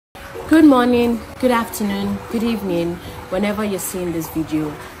Good morning, good afternoon, good evening, whenever you're seeing this video,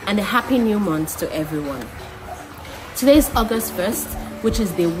 and a happy new month to everyone. Today is August 1st, which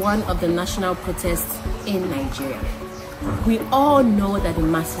is day one of the national protests in Nigeria. We all know that the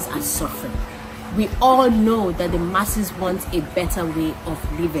masses are suffering. We all know that the masses want a better way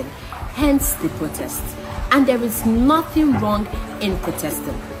of living, hence the protests. And there is nothing wrong in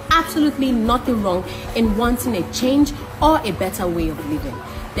protesting. Absolutely nothing wrong in wanting a change or a better way of living.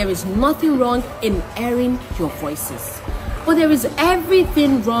 There is nothing wrong in airing your voices. But there is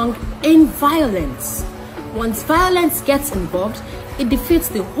everything wrong in violence. Once violence gets involved, it defeats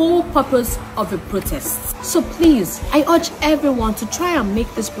the whole purpose of the protests. So please, I urge everyone to try and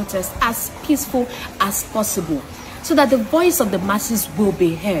make this protest as peaceful as possible, so that the voice of the masses will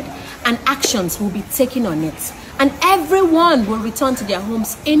be heard and actions will be taken on it, and everyone will return to their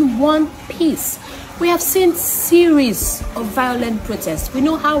homes in one piece. We have seen series of violent protests. We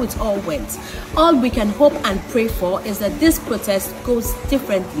know how it all went. All we can hope and pray for is that this protest goes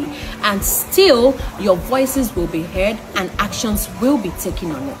differently, and still your voices will be heard and actions will be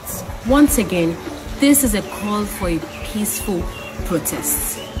taken on it. Once again, this is a call for a peaceful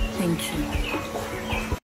protest. Thank you.